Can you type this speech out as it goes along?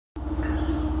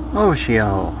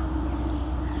Oshio.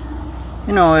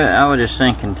 You know, I was just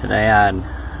thinking today, I'd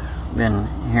been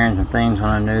hearing some things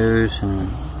on the news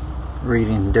and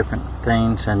reading different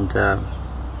things, and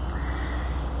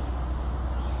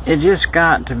it just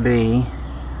got to be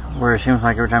where it seems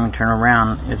like every time you turn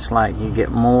around, it's like you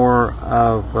get more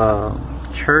of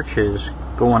churches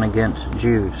going against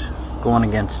Jews, going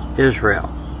against Israel.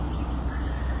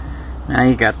 Now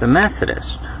you got the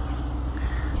Methodists.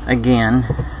 Again,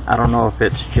 I don't know if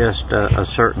it's just a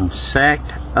certain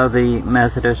sect of the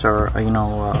Methodists, or I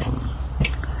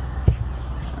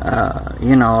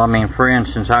mean, for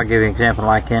instance, I'll give you an example.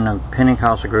 Like in the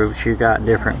Pentecostal groups, you got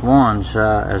different ones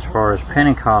as far as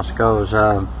Pentecost goes.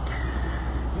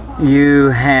 You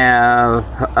have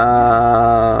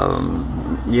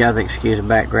to excuse the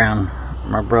background.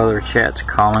 My brother Chet's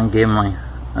calling Gimli.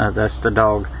 That's the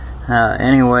dog.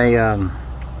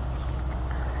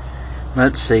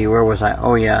 Let's see, where was I?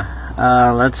 Oh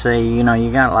yeah, let's see,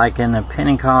 you got like in the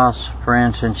Pentecost, for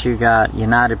instance, you got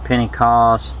United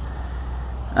Pentecost,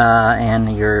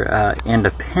 and your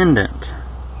independent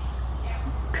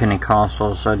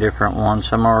Pentecostals are different ones.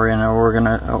 Some are in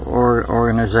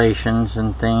organizations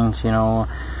and things,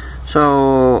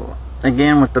 So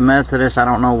again, with the Methodists, I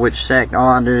don't know which sect.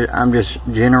 I'm just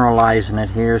generalizing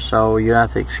it here, so you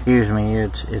have to excuse me.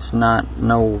 It's not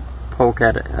no poke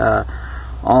at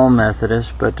all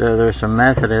Methodists, but there's some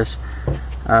Methodists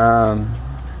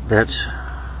that's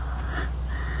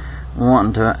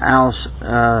wanting to oust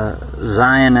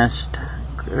Zionist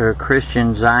or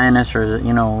Christian Zionists, or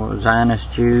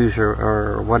Zionist Jews,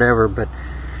 or whatever. But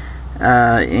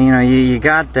you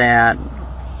got that,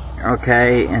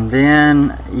 okay, and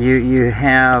then you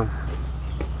have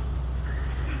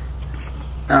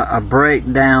a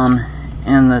breakdown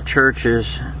in the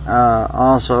churches,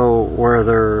 also, where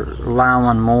they're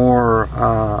allowing more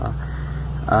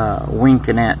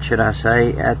winking at, should I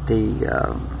say, at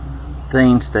the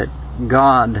things that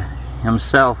God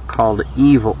himself called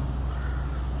evil.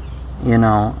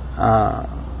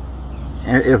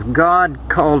 If God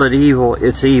called it evil,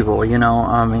 it's evil.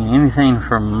 I mean, anything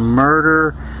from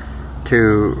murder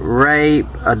to rape,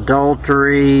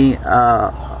 adultery,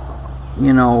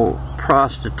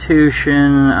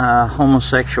 prostitution,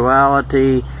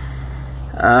 homosexuality,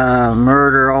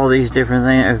 murder, all these different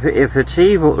things. If it's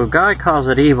evil, if God calls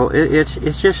it evil,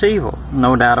 it's just evil,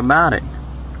 no doubt about it.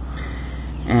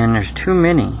 And there's too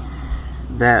many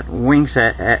that winks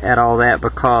at all that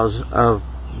because of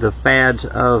the fads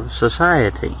of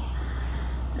society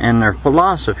and their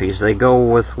philosophies. They go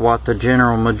with what the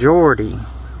general majority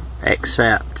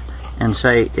accept and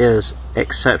say is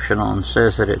exceptional, and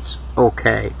says that it's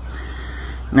okay.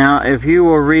 Now, if you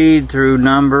will read through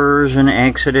Numbers and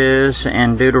Exodus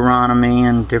and Deuteronomy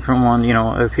and different ones,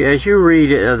 as you read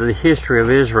the history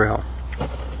of Israel,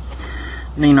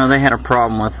 they had a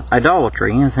problem with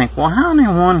idolatry. You think, well, how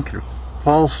anyone could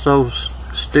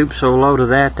stoop so low to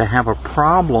that, to have a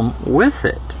problem with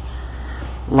it?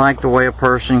 Like the way a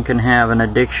person can have an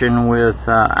addiction with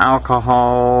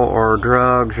alcohol or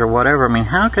drugs or whatever. I mean,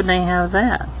 how could they have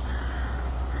that?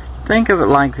 Think of it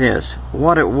like this.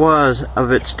 What it was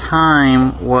of its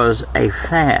time was a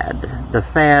fad. The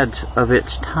fads of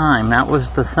its time, that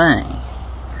was the thing.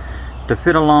 To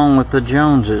fit along with the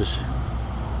Joneses,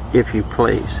 if you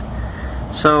please.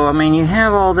 So, I mean, you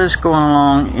have all this going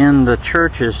along in the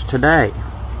churches today.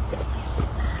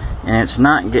 And it's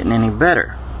not getting any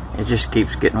better. It just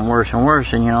keeps getting worse and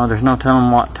worse. And, there's no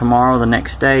telling what tomorrow, the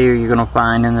next day, you're going to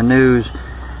find in the news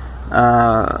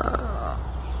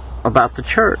about the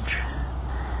church.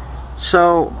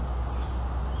 So,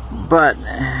 but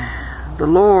the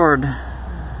Lord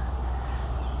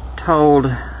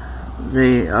told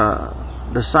the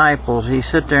disciples, he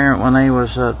sat there when they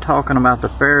was talking about the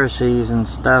Pharisees and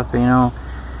stuff,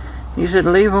 he said,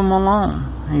 leave them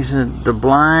alone. He said, the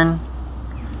blind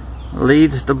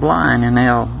leads the blind, and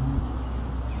they'll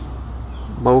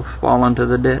both fall into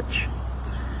the ditch.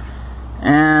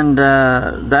 And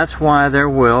that's why there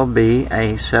will be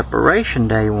a separation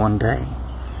day one day.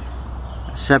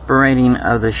 Separating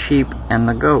of the sheep and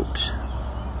the goats.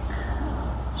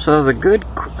 So a good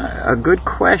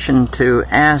question to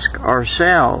ask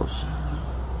ourselves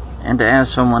and to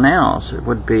ask someone else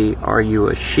would be, are you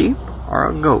a sheep or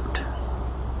a goat?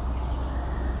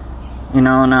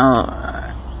 Now,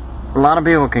 a lot of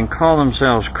people can call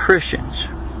themselves Christians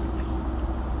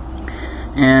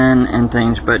and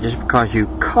things, but just because you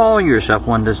call yourself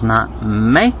one does not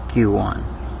make you one.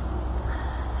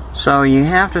 So you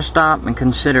have to stop and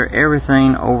consider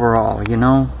everything overall,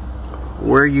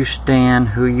 where you stand,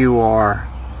 who you are.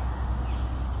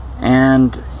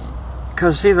 And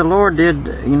because, see, the Lord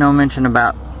did, mention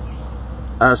about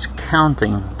us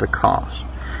counting the cost.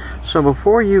 So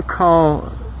before you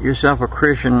call yourself a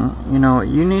Christian,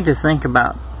 you need to think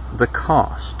about the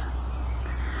cost.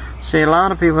 See, a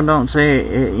lot of people don't say,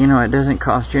 it doesn't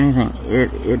cost you anything.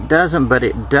 It doesn't, but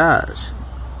it does.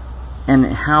 And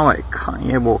how it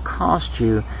will cost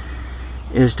you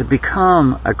is to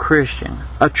become a Christian,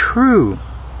 a true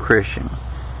Christian.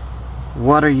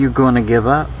 What are you going to give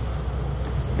up?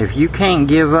 If you can't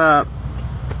give up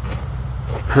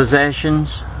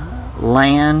possessions,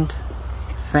 land,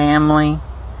 family,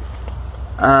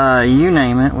 you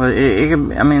name it,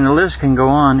 the list can go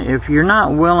on. If you're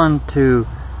not willing to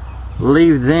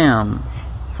leave them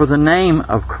for the name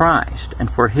of Christ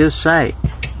and for His sake,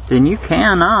 then you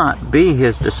cannot be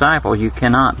His disciple. You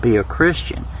cannot be a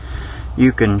Christian.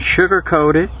 You can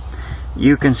sugarcoat it.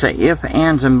 You can say if,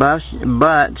 ands, and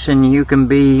buts, and you can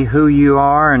be who you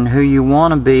are and who you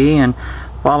want to be and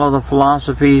follow the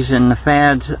philosophies and the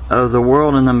fads of the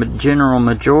world and the general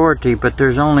majority, but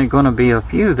there's only going to be a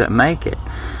few that make it.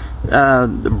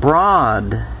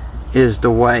 Broad is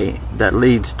the way that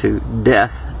leads to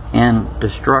death and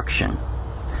destruction,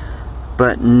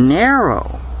 but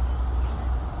narrow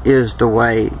is the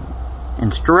way,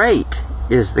 and straight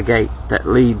is the gate that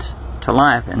leads to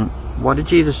life. And what did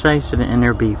Jesus say? He said, and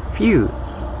there be few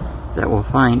that will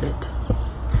find it.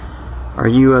 Are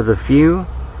you of the few?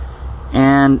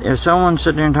 And if someone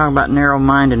sits there and talk about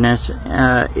narrow-mindedness,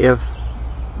 if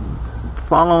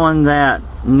following that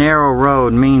narrow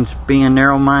road means being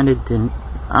narrow-minded, then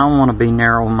I want to be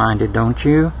narrow-minded, don't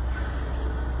you?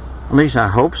 At least I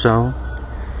hope so.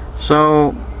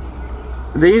 So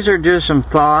these are just some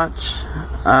thoughts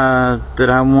that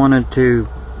I wanted to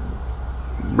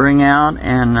bring out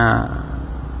and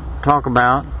talk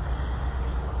about.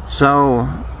 So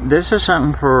this is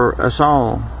something for us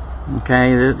all.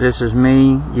 Okay, this is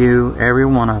me, you, every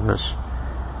one of us.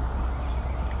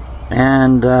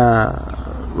 And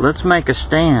let's make a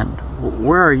stand.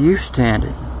 Where are you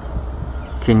standing?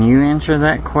 Can you answer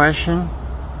that question?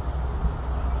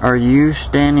 Are you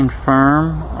standing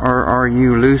firm, or are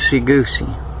you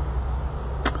loosey-goosey?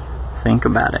 Think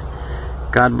about it.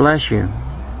 God bless you.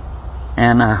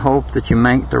 And I hope that you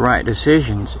make the right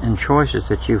decisions and choices,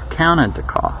 that you've counted the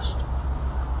cost.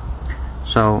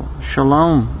 So,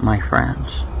 shalom, my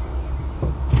friends.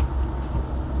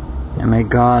 And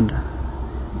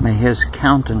may His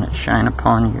countenance shine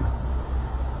upon you.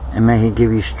 And may He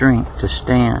give you strength to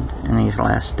stand in these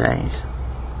last days.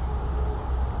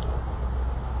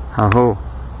 Ho-ho.